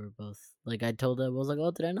 they were both, like, I told them, I was like, oh,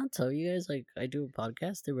 did I not tell you guys, like, I do a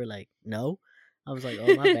podcast? They were like, no. I was like,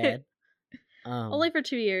 oh, my bad. Only for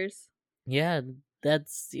 2 years. Yeah,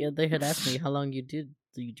 they had asked me how long you do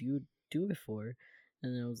it for,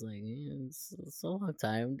 and I was like, it's a long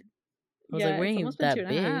time. I was like, we ain't that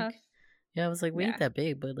big. Yeah, I was like, we ain't that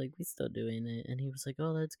big, but like we still doing it. And he was like,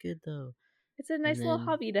 oh, that's good though. It's a nice little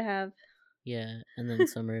hobby to have. Yeah, and then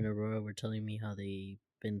Summer and Aurora were telling me how they've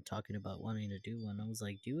been talking about wanting to do one. I was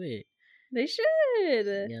like, do it. They should.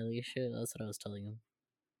 Yeah, they should. That's what I was telling them.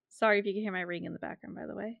 Sorry if you can hear my ring in the background, by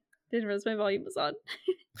the way. Didn't realize my volume was on.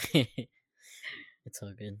 It's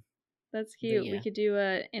all good. That's cute. Yeah. We could do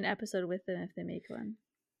an episode with them if they make one.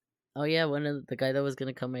 Oh yeah, one of the guy that was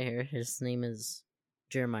gonna cut my hair, his name is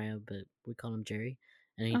Jeremiah, but we call him Jerry.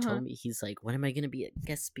 And he told me, he's like, when am I gonna be a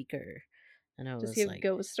guest speaker? And I was like,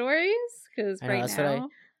 ghost stories? Because that's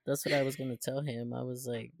what I was gonna tell him. I was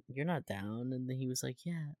like, you're not down? And then he was like,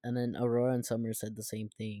 yeah. And then Aurora and Summer said the same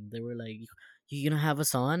thing. They were like, you gonna have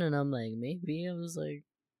us on? And I'm like, maybe. I was like,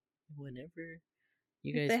 whenever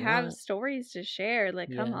you guys have stories to share,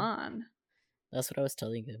 like, come on. That's what I was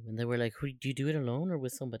telling him. And they were like, do you do it alone or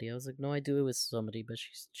with somebody? I was like, no, I do it with somebody, but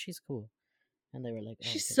she's cool. And they were like,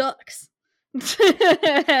 she sucks. She's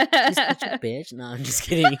such a bitch. No, I'm just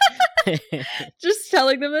kidding. Just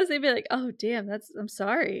telling them this, they'd be like, oh, damn, I'm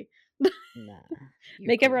sorry. Nah.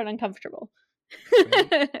 Make everyone uncomfortable.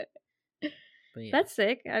 Right? But yeah. That's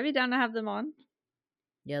sick. I'd be down to have them on.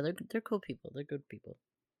 Yeah, they're cool people. They're good people.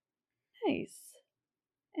 Nice.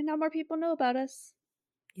 And now more people know about us.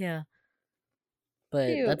 Yeah.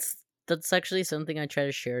 But cute. That's actually something I try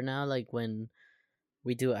to share now, like when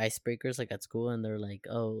we do icebreakers like at school and they're like,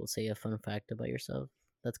 oh, say a fun fact about yourself.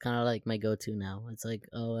 That's kind of like my go-to now. It's like,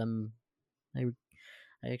 oh, I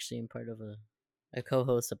actually am part of I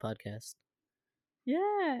co-host a podcast.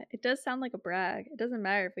 Yeah, it does sound like a brag. It doesn't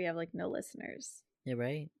matter if we have like no listeners. Yeah,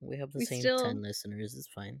 right? We have the same 10 listeners. It's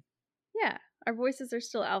fine. Yeah, our voices are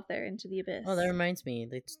still out there into the abyss. Oh, that reminds me.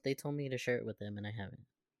 They told me to share it with them and I haven't.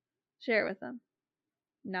 Share it with them.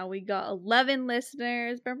 Now we got 11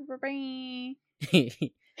 listeners. But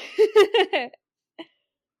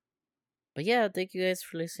yeah, thank you guys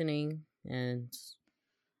for listening. And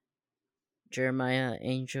Jeremiah,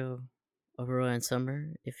 Angel, Aurora, and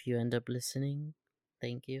Summer, if you end up listening,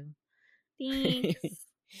 thank you. Thanks.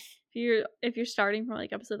 if you're starting from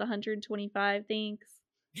like episode 125, thanks.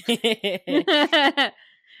 If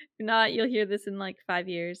not, you'll hear this in like 5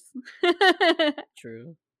 years.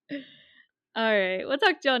 True. All right, we'll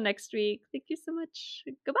talk to y'all next week. Thank you so much.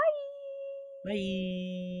 Goodbye.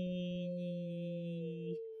 Bye.